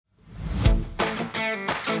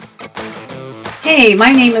Hey, my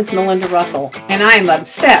name is Melinda Russell, and I am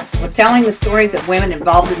obsessed with telling the stories of women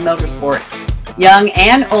involved in motorsport, young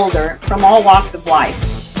and older, from all walks of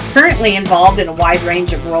life, currently involved in a wide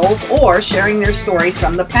range of roles or sharing their stories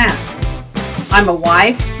from the past. I'm a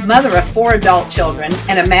wife, mother of 4 adult children,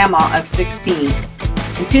 and a mama of 16.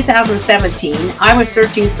 In 2017, I was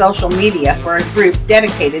searching social media for a group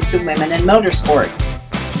dedicated to women in motorsports.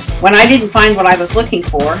 When I didn't find what I was looking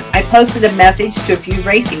for, I posted a message to a few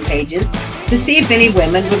racing pages to see if any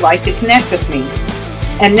women would like to connect with me.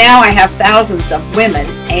 And now I have thousands of women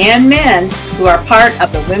and men who are part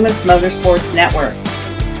of the Women's Motorsports Network.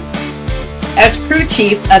 As crew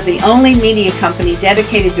chief of the only media company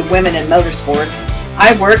dedicated to women in motorsports,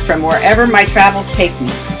 I work from wherever my travels take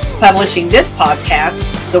me, publishing this podcast,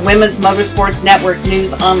 the Women's Motorsports Network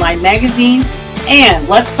News online magazine, and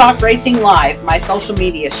Let's Talk Racing Live, my social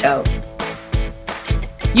media show.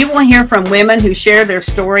 You will hear from women who share their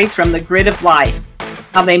stories from the grid of life,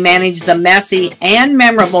 how they manage the messy and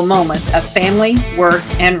memorable moments of family, work,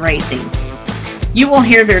 and racing. You will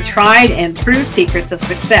hear their tried and true secrets of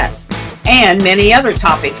success, and many other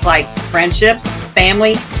topics like friendships,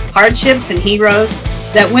 family, hardships, and heroes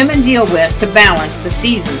that women deal with to balance the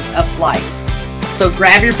seasons of life. So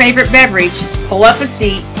grab your favorite beverage, pull up a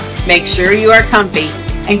seat, make sure you are comfy,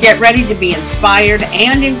 and get ready to be inspired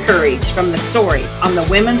and encouraged from the stories on the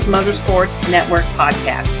Women's Motorsports Network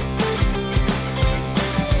podcast.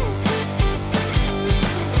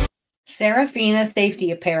 Serafina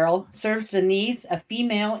Safety Apparel serves the needs of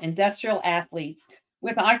female industrial athletes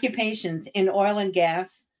with occupations in oil and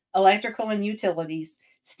gas, electrical and utilities,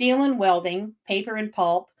 steel and welding, paper and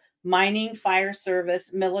pulp, mining, fire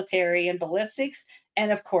service, military and ballistics,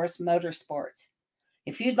 and of course, motorsports.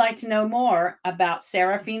 If you'd like to know more about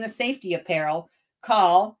Serafina Safety Apparel,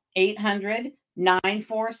 call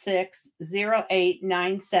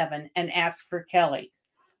 800-946-0897 and ask for Kelly.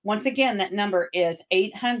 Once again, that number is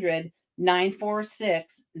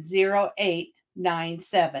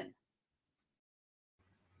 800-946-0897.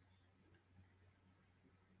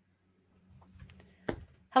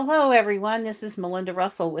 Hello, everyone. This is Melinda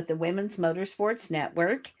Russell with the Women's Motorsports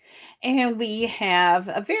Network, and we have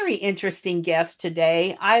a very interesting guest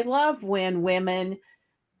today. I love when women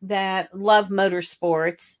that love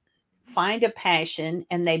motorsports find a passion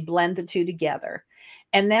and they blend the two together.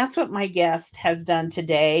 And that's what my guest has done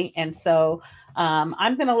today. And so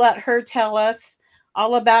I'm going to let her tell us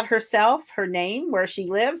all about herself, her name, where she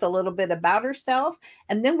lives, a little bit about herself,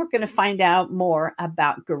 and then we're going to find out more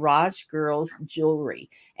about Garage Girls Jewelry.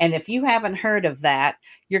 And if you haven't heard of that,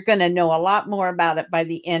 you're going to know a lot more about it by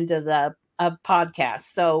the end of the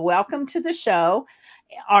podcast. So welcome to the show.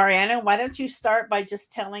 Arianna, why don't you start by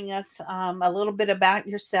just telling us a little bit about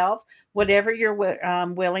yourself, whatever you're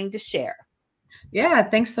willing to share. Yeah,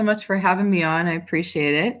 thanks so much for having me on. I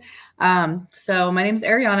appreciate it. So my name is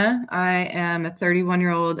Arianna. I am a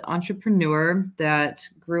 31-year-old entrepreneur that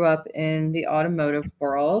grew up in the automotive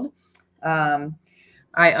world. I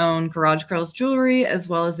own Garage Girls Jewelry as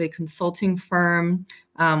well as a consulting firm.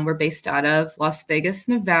 We're based out of Las Vegas,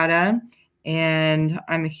 Nevada, and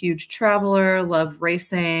I'm a huge traveler, love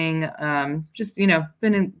racing. Just,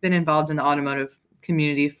 been involved in the automotive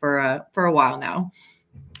community for a while now.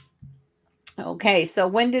 Okay, so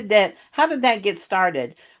how did that get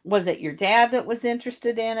started? Was it your dad that was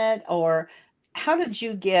interested in it, or how did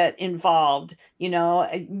you get involved?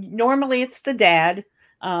 Normally it's the dad,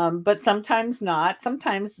 but sometimes not.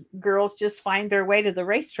 Sometimes girls just find their way to the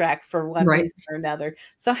racetrack for one reason or another.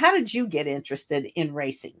 So how did you get interested in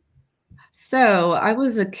racing? So I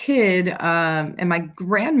was a kid, and my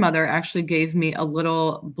grandmother actually gave me a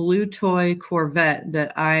little blue toy Corvette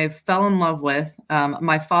that I fell in love with.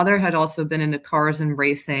 My father had also been into cars and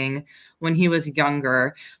racing when he was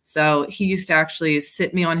younger. So he used to actually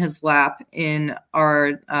sit me on his lap in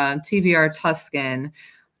our TVR Tuscan,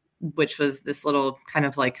 which was this little kind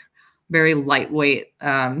of like very lightweight,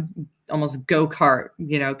 almost go-kart,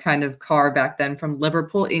 kind of car back then from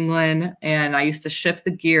Liverpool, England. And I used to shift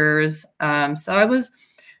the gears. So I was,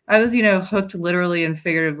 hooked literally and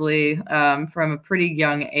figuratively from a pretty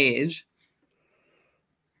young age.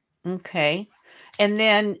 Okay. And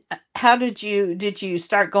then did you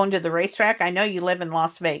start going to the racetrack? I know you live in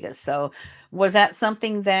Las Vegas. So was that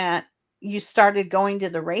something that you started going to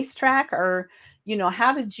the racetrack, or,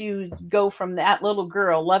 how did you go from that little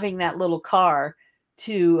girl loving that little car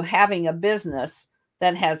to having a business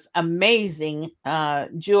that has amazing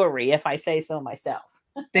jewelry, if I say so myself?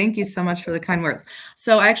 Thank you so much for the kind words.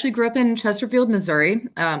 So I actually grew up in Chesterfield, Missouri.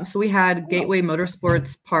 So we had Gateway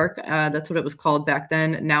Motorsports Park. That's what it was called back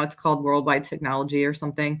then. Now it's called Worldwide Technology or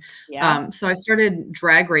something. Yeah. So I started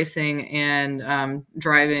drag racing and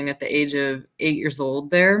driving at the age of 8 years old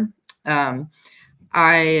there.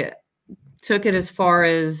 I took it as far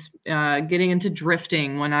as getting into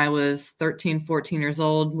drifting when I was 13, 14 years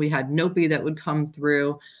old. We had Nopi that would come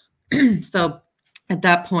through. So at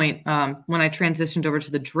that point, when I transitioned over to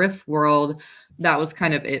the drift world, that was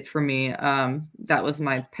kind of it for me. That was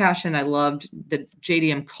my passion. I loved the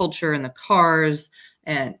JDM culture and the cars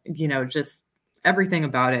and, just everything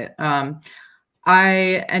about it.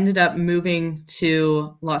 I ended up moving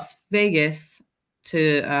to Las Vegas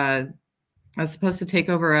to, I was supposed to take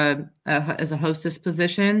over as a hostess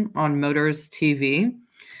position on Motors TV.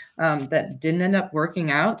 That didn't end up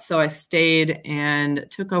working out. So I stayed and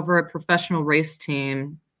took over a professional race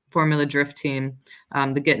team, Formula Drift team,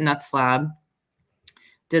 the Get Nuts Lab.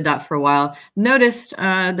 Did that for a while. Noticed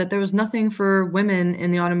that there was nothing for women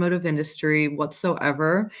in the automotive industry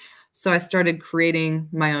whatsoever. So I started creating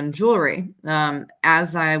my own jewelry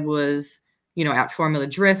as I was, at Formula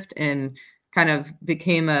Drift and kind of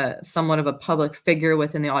became somewhat of a public figure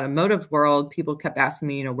within the automotive world. People kept asking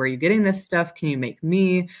me, where are you getting this stuff? Can you make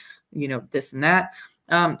me, this and that?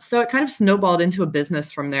 So it kind of snowballed into a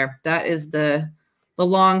business from there. That is the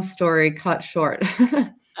long story cut short.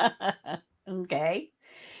 Okay.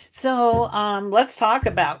 So let's talk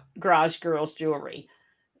about Garage Girls Jewelry.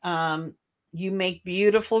 You make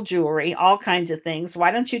beautiful jewelry, all kinds of things.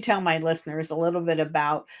 Why don't you tell my listeners a little bit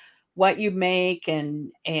about what you make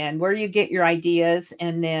and where you get your ideas,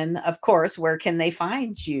 and then of course where can they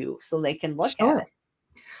find you so they can look at it?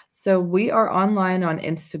 So we are online on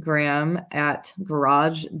Instagram at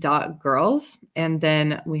garage.girls, and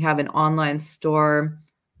then we have an online store.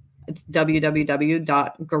 It's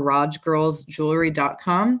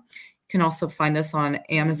www.garagegirlsjewelry.com. You can also find us on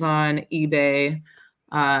Amazon, eBay,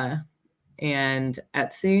 and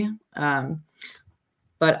Etsy.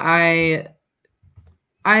 But I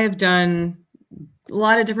have done a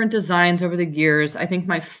lot of different designs over the years. I think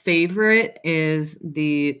my favorite is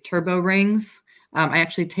the turbo rings. I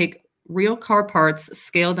actually take real car parts,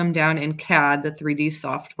 scale them down in CAD, the 3D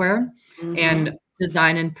software, and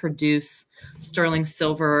design and produce sterling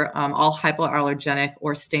silver, all hypoallergenic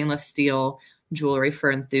or stainless steel jewelry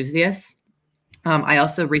for enthusiasts. I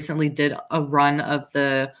also recently did a run of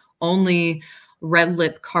the only red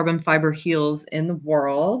lip carbon fiber heels in the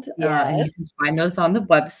world. Yes. And you can find those on the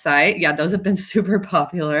website. Yeah, those have been super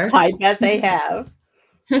popular. I bet they have.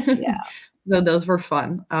 Yeah. So those were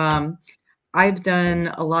fun. I've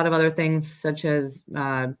done a lot of other things such as,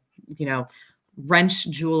 wrench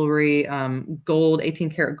jewelry, gold, 18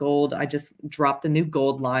 karat gold. I just dropped a new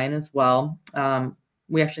gold line as well.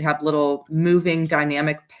 We actually have little moving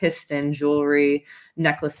dynamic piston jewelry,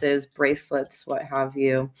 necklaces, bracelets, what have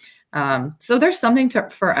you. So there's something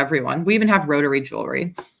for everyone. We even have rotary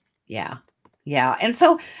jewelry. Yeah. Yeah. And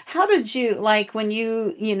so how did you, like, when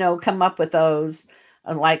you, come up with those,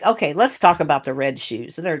 like, okay, let's talk about the red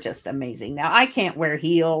shoes. They're just amazing. Now I can't wear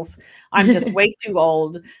heels. I'm just way too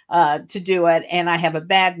old to do it. And I have a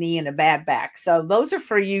bad knee and a bad back. So those are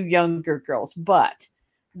for you younger girls, but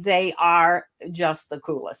they are just the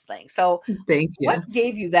coolest thing. So thank you. What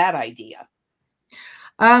gave you that idea?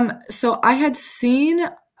 So I had seen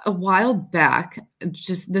a while back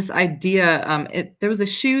just this idea. There was a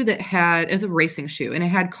shoe that it was a racing shoe, and it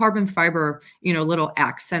had carbon fiber, little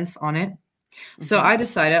accents on it. So I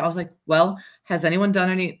decided, I was like, well, has anyone done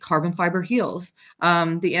any carbon fiber heels?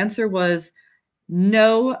 The answer was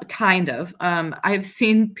no, kind of. I've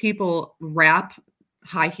seen people wrap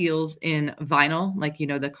high heels in vinyl, like,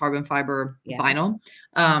 the carbon fiber vinyl.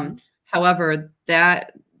 However,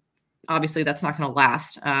 obviously that's not going to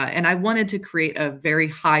last. And I wanted to create a very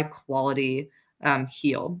high quality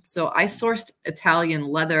heel. So I sourced Italian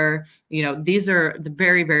leather. These are the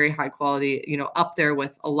very, very high quality, up there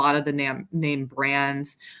with a lot of the name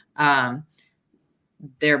brands.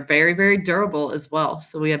 They're very, very durable as well.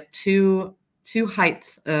 So we have two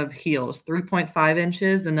heights of heels, 3.5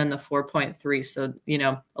 inches and then the 4.3. So,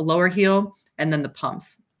 a lower heel and then the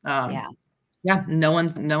pumps. Yeah, no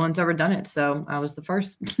one's ever done it. So I was the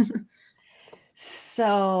first.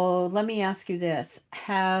 So let me ask you this.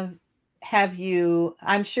 Have you,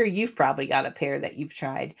 I'm sure you've probably got a pair that you've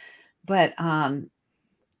tried, but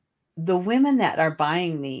the women that are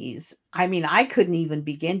buying these, I mean, I couldn't even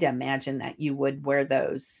begin to imagine that you would wear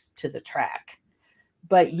those to the track.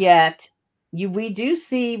 But yet we do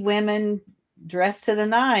see women dressed to the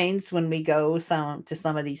nines when we go to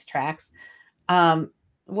some of these tracks.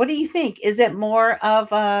 What do you think? Is it more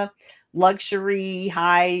of a luxury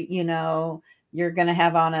high, you're going to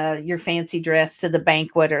have on your fancy dress to the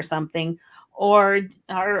banquet or something, or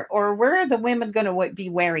where are the women going to be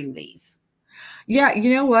wearing these? Yeah,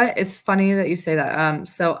 you know what? It's funny that you say that.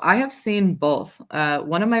 So I have seen both.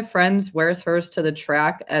 One of my friends wears hers to the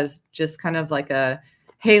track as just kind of like a,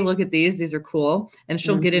 hey, look at these. These are cool. And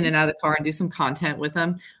she'll get in Mhm. and out of the car and do some content with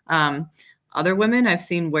them. Other women I've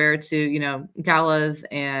seen wear to, galas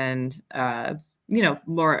and,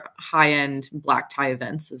 more high-end black tie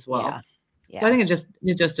events as Yeah. well. So I Yeah. think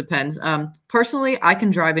it just depends. Personally, I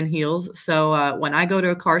can drive in heels. So when I go to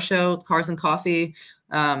a car show, Cars and Coffee,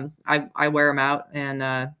 I wear them out,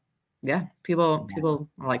 and yeah, people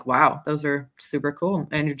are like, "Wow, those are super cool,"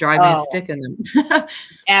 and you're driving a Oh, stick in them.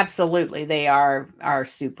 absolutely. They are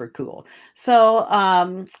super cool. So,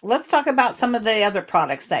 let's talk about some of the other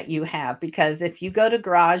products that you have, because if you go to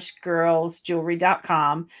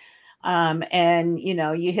garagegirlsjewelry.com, and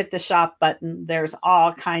you hit the shop button, there's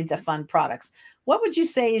all kinds of fun products. What would you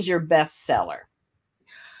say is your best seller?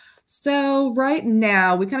 So right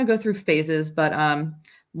now we kind of go through phases, but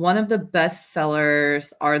one of the best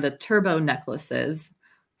sellers are the turbo necklaces.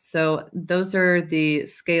 So those are the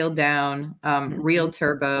scaled down real Mhm.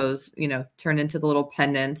 turbos, turned into the little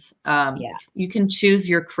pendants. Yeah. You can choose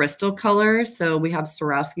your crystal color. So we have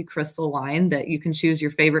Swarovski crystal line that you can choose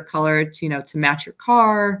your favorite color to match your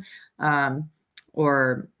car,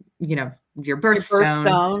 or your Your birthstone.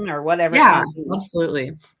 birthstone or whatever it Yeah, may be.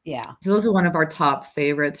 absolutely. Yeah. So those are one of our top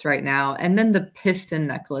favorites right now. And then the piston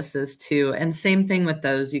necklaces too. And same thing with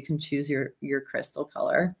those. You can choose your crystal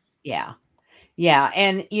color. Yeah. Yeah.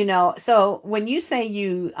 And so when you say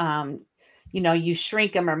you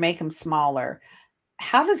shrink them or make them smaller,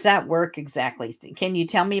 how does that work exactly? Can you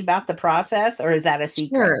tell me about the process, or is that a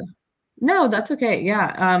secret? Sure. No, that's okay.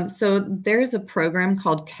 Yeah. So there's a program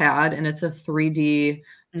called CAD, and it's a 3D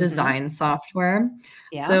Mhm. design software.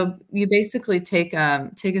 Yeah. So you basically take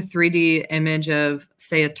a 3D image of,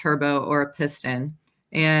 say, a turbo or a piston,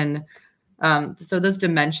 and so those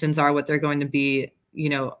dimensions are what they're going to be,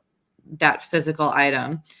 that physical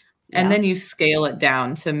item. And Yeah. then you scale it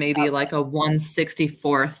down to maybe like Okay. a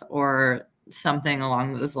 1/64th or something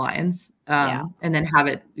along those lines. Yeah. And then have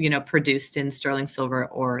it, produced in sterling silver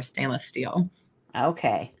or stainless steel.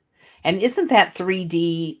 Okay. And isn't that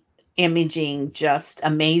 3D imaging just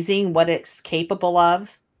amazing what it's capable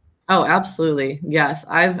of? Oh, absolutely. Yes.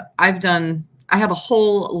 I have a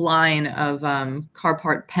whole line of car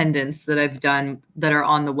part pendants that I've done that are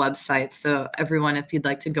on the website. So everyone, if you'd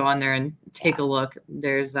like to go on there and take Yeah. a look,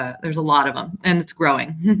 there's a lot of them, and it's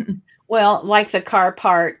growing. Well, like the car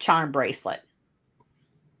part charm bracelet.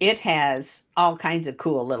 It has all kinds of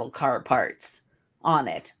cool little car parts on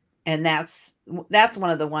it. And that's one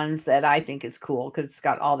of the ones that I think is cool because it's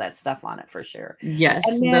got all that stuff on it for sure. Yes,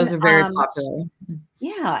 And then those are very popular.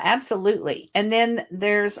 yeah, absolutely. And then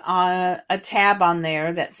there's a tab on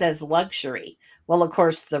there that says luxury. Well, of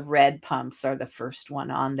course, the red pumps are the first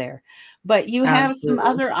one on there. But you have some Absolutely.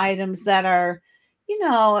 other items that are,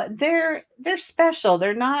 they're special.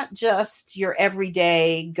 They're not just your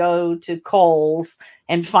everyday go to Kohl's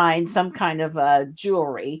and find some kind of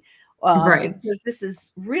jewelry, Right. because this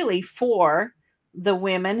is really for the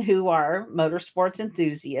women who are motorsports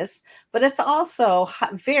enthusiasts, but it's also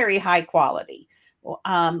very high quality.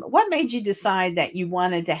 What made you decide that you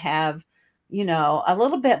wanted to have, a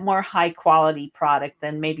little bit more high quality product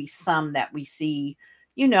than maybe some that we see,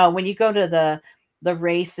 when you go to the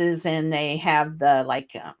races and they have the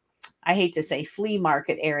like, I hate to say flea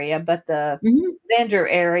market area, but the Mhm. vendor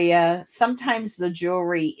area, sometimes the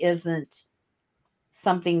jewelry isn't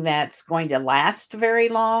something that's going to last very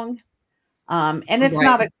long. And it's Right.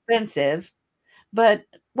 not expensive, but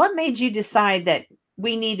what made you decide that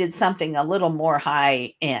we needed something a little more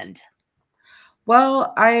high end?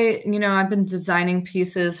 Well, I've been designing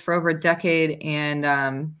pieces for over a decade, and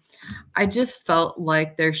I just felt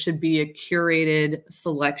like there should be a curated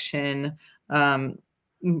selection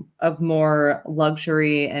of more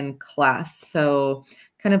luxury and class. So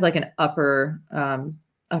kind of like an upper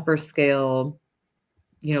scale,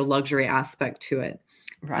 luxury aspect to it.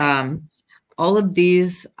 Right. Um, all of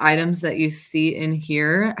these items that you see in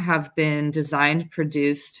here have been designed,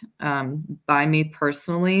 produced by me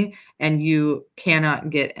personally, and you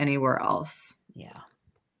cannot get anywhere else. Yeah.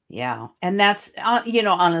 Yeah. And that's,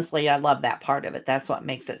 honestly, I love that part of it. That's what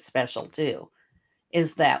makes it special too,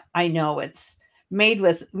 is that I know it's made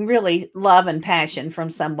with really love and passion from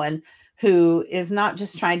someone who is not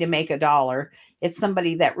just trying to make a dollar. It's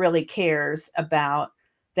somebody that really cares about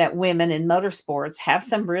that women in motorsports have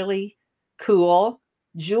some really cool,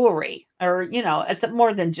 jewelry, or, it's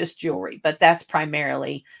more than just jewelry, but that's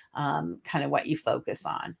primarily kind of what you focus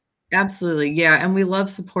on. Absolutely. Yeah. And we love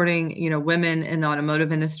supporting, women in the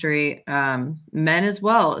automotive industry, men as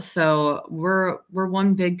well. So we're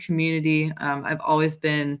one big community. I've always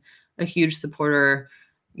been a huge supporter,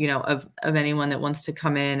 of anyone that wants to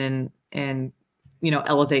come in and,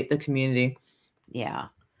 elevate the community. Yeah.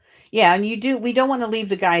 Yeah. And we don't want to leave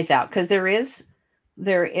the guys out, because there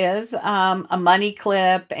is a money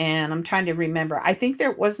clip, and I'm trying to remember. I think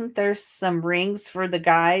there some rings for the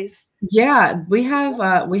guys. Yeah, we have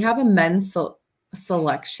a men's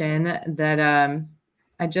selection that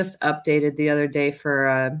I just updated the other day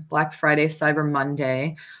for Black Friday, Cyber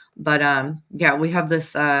Monday. But yeah, we have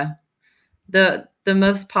this the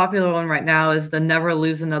most popular one right now is the Never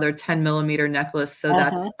Lose Another 10mm necklace. So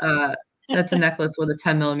that's a necklace with a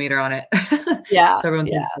 10mm on it. Yeah, So everyone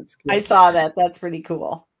yeah. thinks that's cute. I saw that. That's pretty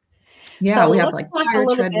cool. Yeah, So we have let's like talk a tire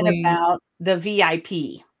little tread bit wings. about the VIP.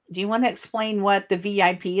 Do you want to explain what the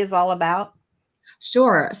VIP is all about?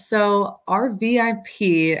 Sure. So our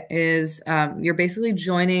VIP is you're basically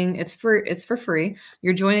joining. It's for free.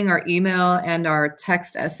 You're joining our email and our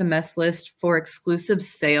text SMS list for exclusive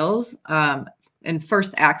sales and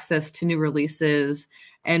first access to new releases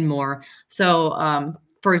and more. So,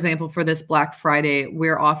 for example, for this Black Friday,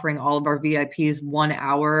 we're offering all of our VIPs 1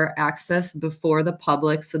 hour access before the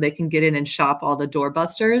public, so they can get in and shop all the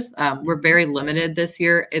doorbusters. We're very limited this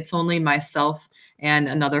year. It's only myself and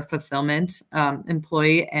another fulfillment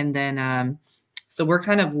employee. And then, so we're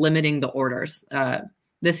kind of limiting the orders.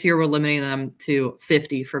 This year, we're limiting them to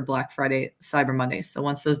 50 for Black Friday, Cyber Monday. So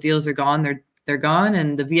once those deals are gone, they're gone.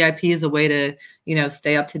 And the VIP is a way to,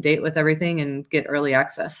 stay up to date with everything and get early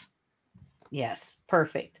access. Yes,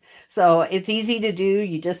 perfect. So it's easy to do.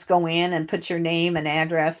 You just go in and put your name and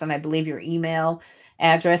address, and I believe your email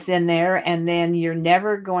address in there, and then you're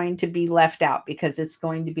never going to be left out, because it's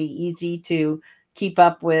going to be easy to keep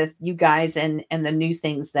up with you guys and the new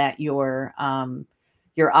things that you're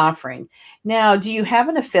offering. Now, do you have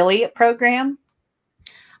an affiliate program?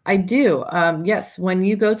 I do. Yes. When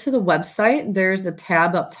you go to the website, there's a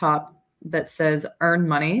tab up top that says Earn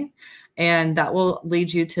Money, and that will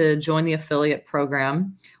lead you to join the affiliate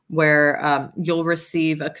program, where you'll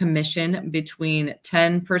receive a commission between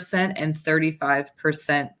 10% and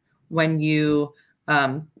 35% when you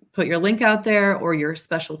put your link out there or your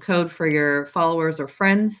special code for your followers or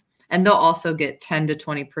friends. And they'll also get 10 to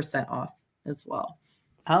 20% off as well.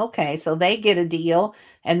 Okay, so they get a deal.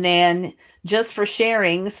 And then just for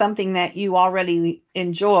sharing something that you already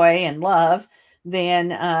enjoy and love,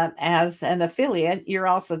 then as an affiliate, you're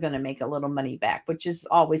also going to make a little money back, which is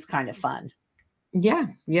always kind of fun. Yeah,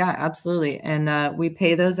 absolutely. And we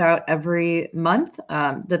pay those out every month.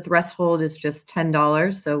 The threshold is just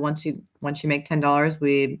 $10. So once you make $10,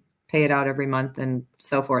 we pay it out every month and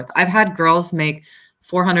so forth. I've had girls make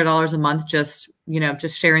 $400 a month just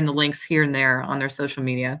sharing the links here and there on their social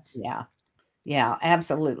media. Yeah,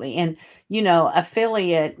 absolutely. And,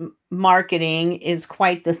 affiliate marketing is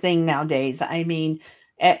quite the thing nowadays. I mean,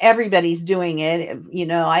 everybody's doing it.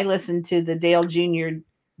 I listen to the Dale Jr.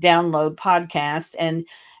 Download podcast, and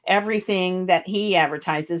everything that he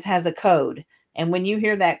advertises has a code. And when you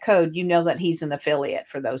hear that code, you know that he's an affiliate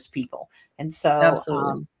for those people. And so,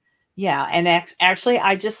 Absolutely. yeah. And actually,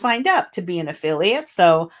 I just signed up to be an affiliate.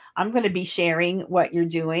 So I'm going to be sharing what you're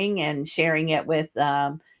doing and sharing it with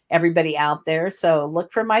everybody out there. So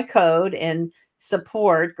look for my code and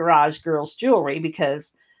support Garage Girls Jewelry,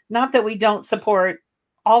 because not that we don't support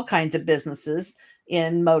all kinds of businesses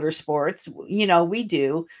in motorsports, we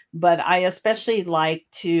do, but I especially like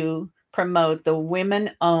to promote the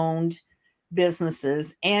women-owned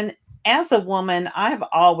businesses. And as a woman, I've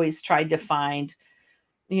always tried to find,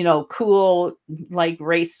 cool, like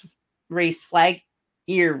race flag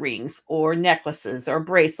earrings or necklaces or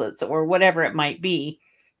bracelets or whatever it might be.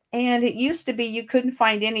 And it used to be you couldn't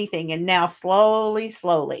find anything. And now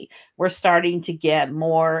slowly, we're starting to get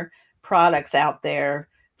more products out there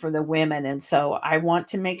for the women. And so I want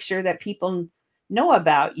to make sure that people know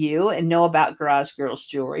about you and know about Garage Girls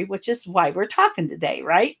Jewelry, which is why we're talking today,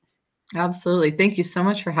 right? Absolutely. Thank you so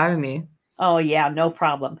much for having me. Oh, yeah, no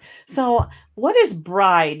problem. So what is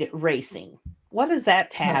Bride Racing? What is that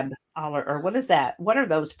tab? Or what is that? What are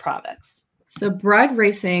those products? So Bride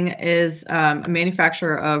Racing is a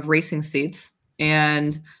manufacturer of racing seats.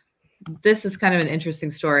 And this is kind of an interesting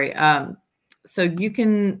story. So you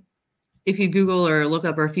can, if you Google or look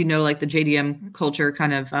up, or if like the JDM culture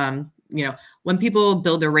kind of, when people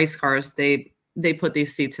build their race cars, they put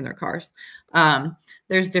these seats in their cars.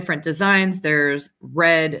 There's different designs. There's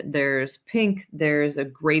red, there's pink, there's a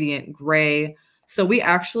gradient gray. So we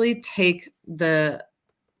actually take the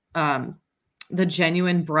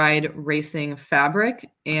genuine bride racing fabric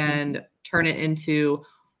and turn it into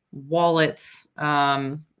wallets,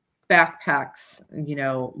 backpacks, you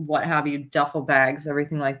know, what have you, duffel bags,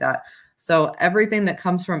 everything like that. So everything that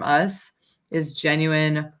comes from us is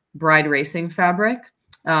genuine bride racing fabric.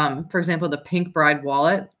 For example, the pink bride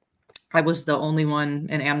wallet, I was the only one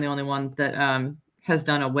and am the only one that has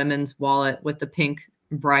done a women's wallet with the pink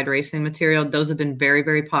bride racing material. Those have been very,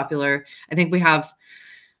 very popular. I think we have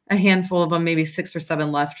a handful of them, maybe 6 or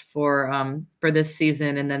 7 left for this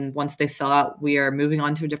season. And then once they sell out, we are moving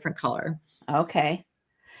on to a different color. Okay.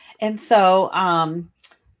 And so,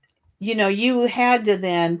 you know, you had to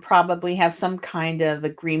then probably have some kind of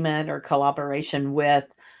agreement or collaboration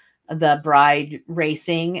with the bride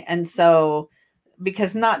racing. And so,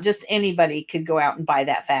 because not just anybody could go out and buy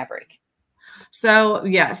that fabric. So,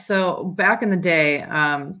 yeah. So back in the day,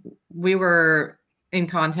 we were in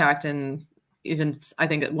contact and even, I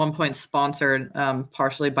think at one point sponsored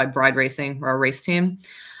partially by Bride Racing, or our race team.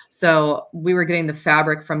 So we were getting the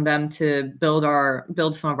fabric from them to build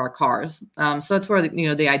some of our cars. So that's where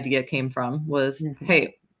the idea came from was,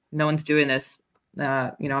 hey, no one's doing this.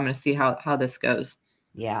 I'm going to see how this goes.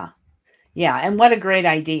 Yeah. Yeah. And what a great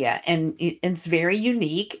idea. And it's very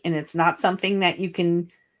unique, and it's not something that you can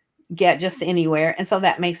get just anywhere. And so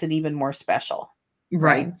that makes it even more special.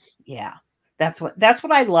 Right. Yeah. That's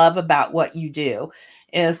what I love about what you do,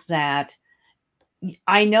 is that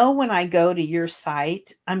I know when I go to your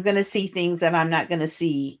site, I'm going to see things that I'm not going to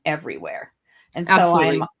see everywhere. And so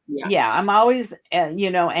Absolutely. I'm always,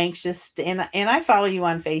 anxious and I follow you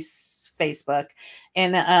on Facebook.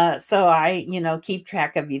 And so I, keep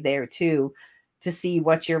track of you there too, to see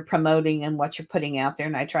what you're promoting and what you're putting out there.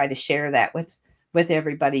 And I try to share that with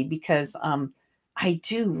everybody, because I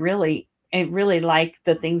do really like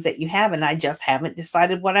the things that you have. And I just haven't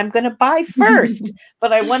decided what I'm going to buy first,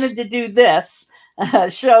 but I wanted to do this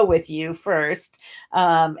show with you first,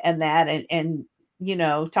 and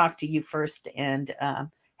talk to you first, and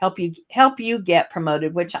help you get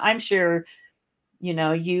promoted, which I'm sure,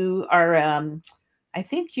 you are, I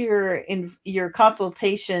think you're in your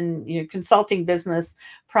consulting business,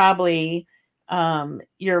 probably,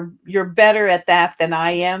 you're better at that than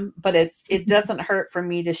I am, but it doesn't hurt for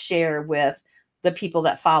me to share with the people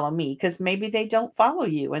that follow me, because maybe they don't follow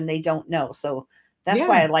you and they don't know. So that's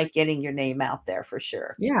why I like getting your name out there, for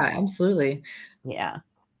sure. Yeah, absolutely. Yeah.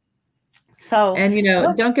 So, and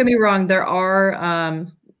don't get me wrong, there are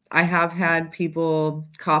I have had people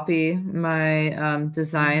copy my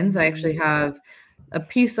designs. I actually have a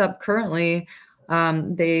piece up currently.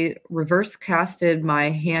 They reverse casted my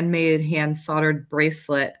handmade, hand soldered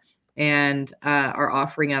bracelet and are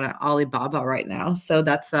offering it on Alibaba right now. So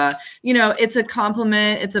that's it's a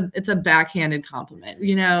compliment. It's a backhanded compliment.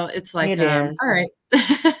 It's like, it is. All right.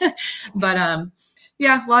 But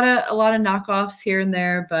yeah, a lot of knockoffs here and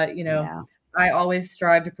there, but I always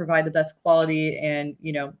strive to provide the best quality. And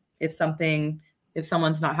if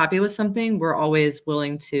someone's not happy with something, we're always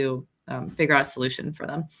willing to figure out a solution for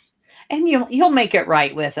them. And you'll make it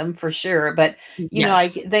right with them, for sure. But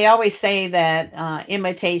they always say that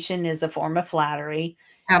imitation is a form of flattery.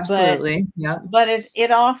 Absolutely. But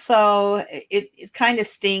it also it kind of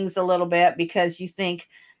stings a little bit, because you think,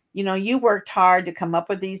 you worked hard to come up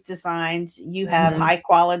with these designs. You have high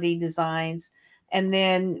quality designs. And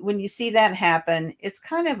then when you see that happen, it's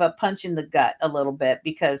kind of a punch in the gut a little bit,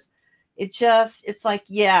 because it's like,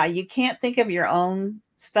 yeah, you can't think of your own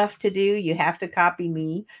stuff to do. You have to copy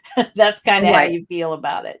me. That's kind of how you feel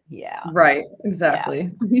about it. Yeah. Right.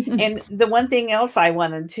 Exactly. Yeah. And the one thing else I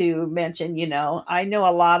wanted to mention, I know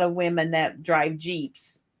a lot of women that drive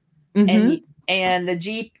Jeeps, and the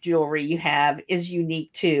Jeep jewelry you have is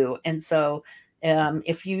unique too. And so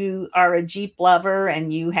if you are a Jeep lover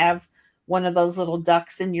and you have one of those little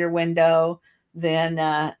ducks in your window,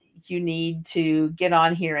 then you need to get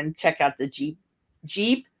on here and check out the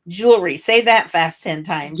Jeep jewelry. Say that fast 10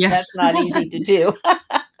 times. Yeah. That's not easy to do.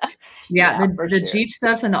 The Jeep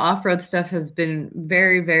stuff and the off-road stuff has been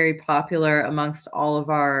very, very popular amongst all of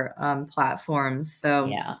our platforms. So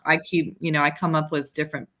I come up with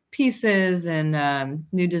different pieces and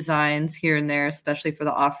new designs here and there, especially for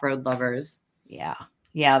the off-road lovers. Yeah,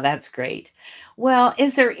 that's great. Well,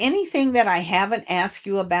 is there anything that I haven't asked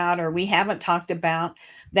you about, or we haven't talked about,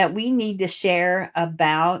 that we need to share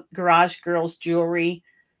about Garage Girls Jewelry,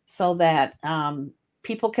 so that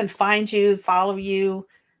people can find you, follow you?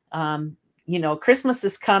 Christmas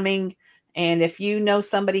is coming, and if you know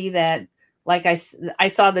somebody that, like I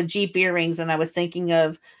saw the Jeep earrings, and I was thinking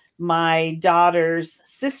of my daughter's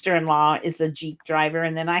sister-in-law is a Jeep driver.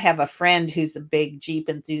 And then I have a friend who's a big Jeep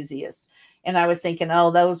enthusiast. And I was thinking,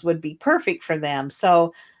 oh, those would be perfect for them.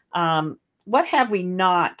 So what have we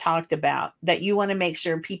not talked about that you want to make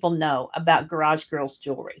sure people know about Garage Girls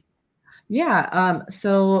Jewelry? Yeah.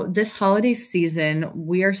 So this holiday season,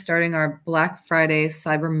 we are starting our Black Friday,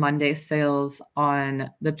 Cyber Monday sales on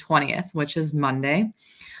the 20th, which is Monday.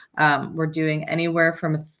 We're doing anywhere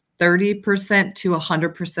from 30% to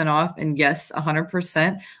 100% off. And yes,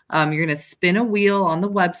 100%. You're going to spin a wheel on the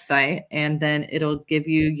website and then it'll give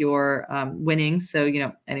you your winnings. So,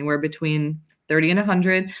 anywhere between 30 and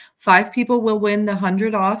 100. 5 people will win the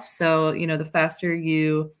 100 off. So, the faster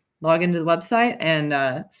you log into the website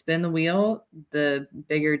and spin the wheel, the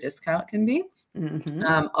bigger discount can be.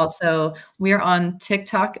 Mm-hmm. Also, we are on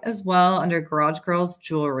TikTok as well under Garage Girls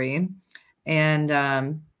Jewelry.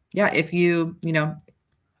 And if you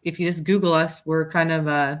just Google us, we're kind of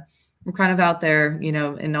out there,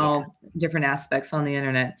 in all different aspects on the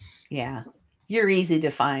internet. Yeah. You're easy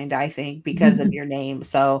to find, I think, because of your name.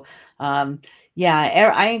 So, I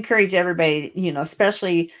encourage everybody,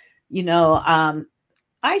 especially,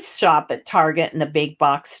 I shop at Target and the big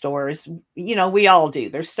box stores. We all do.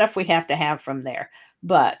 There's stuff we have to have from there.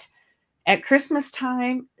 But at Christmas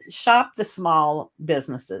time, shop the small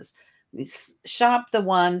businesses. Shop the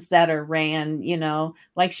ones that are ran,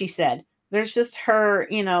 like she said, there's just her,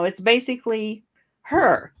 it's basically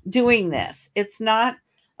her doing this. It's not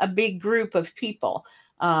a big group of people.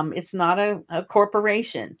 It's not a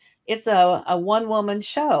corporation. It's a one-woman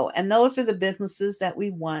show. And those are the businesses that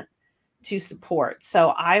we want to support. So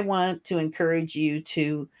I want to encourage you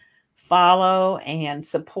to follow and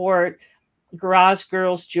support Garage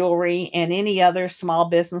Girls Jewelry and any other small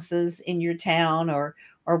businesses in your town or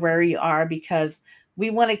where you are, because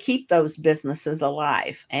we want to keep those businesses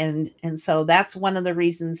alive. And so that's one of the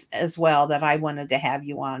reasons as well that I wanted to have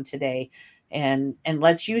you on today and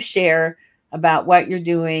let you share about what you're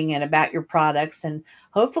doing and about your products. And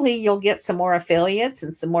hopefully you'll get some more affiliates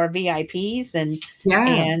and some more VIPs and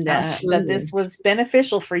that this was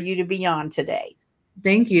beneficial for you to be on today.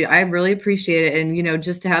 Thank you. I really appreciate it. And,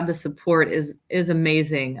 just to have the support is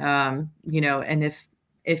amazing. And if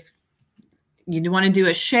you want to do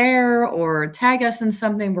a share or tag us in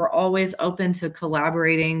something, we're always open to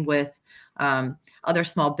collaborating with other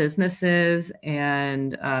small businesses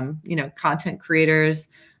and, content creators,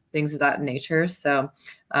 things of that nature. So,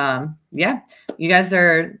 you guys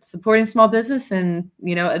are supporting small business and,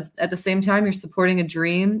 at the same time, you're supporting a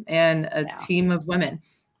dream and a team of women.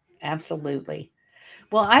 Absolutely.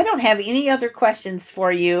 Well, I don't have any other questions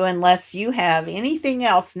for you unless you have anything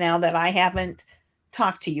else now that I haven't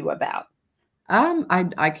talked to you about.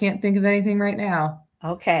 I can't think of anything right now.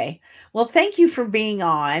 Okay. Well, thank you for being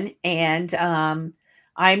on. And I'm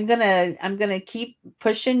gonna keep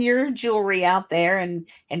pushing your jewelry out there and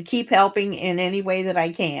keep helping in any way that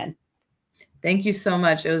I can. Thank you so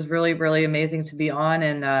much. It was really, really amazing to be on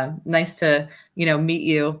and nice to, meet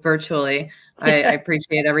you virtually. I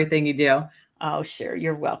appreciate everything you do. Oh, sure.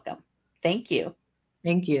 You're welcome. Thank you.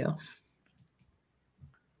 Thank you.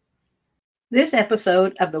 This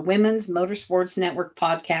episode of the Women's Motorsports Network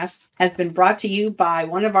podcast has been brought to you by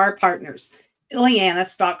one of our partners, Arianna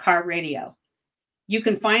Stock Car Radio. You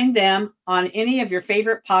can find them on any of your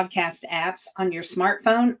favorite podcast apps on your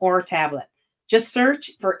smartphone or tablet. Just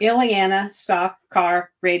search for Arianna Stock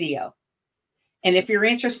Car Radio. And if you're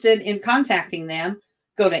interested in contacting them,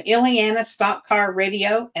 go to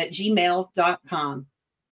ilianastockcarradio@gmail.com.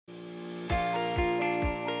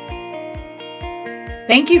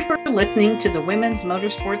 Thank you for listening to the Women's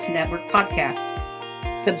Motorsports Network podcast.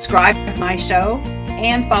 Subscribe to my show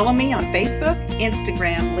and follow me on Facebook,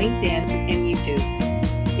 Instagram, LinkedIn, and YouTube.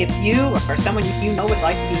 If you or someone you know would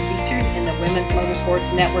like to be featured in the Women's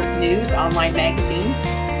Motorsports Network News online magazine,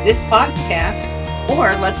 this podcast,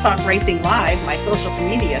 or Let's Talk Racing Live, my social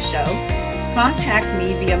media show, contact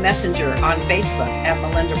me via Messenger on Facebook at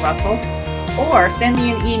Melinda Russell, or send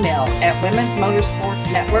me an email at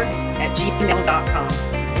womensmotorsportsnetwork@gmail.com.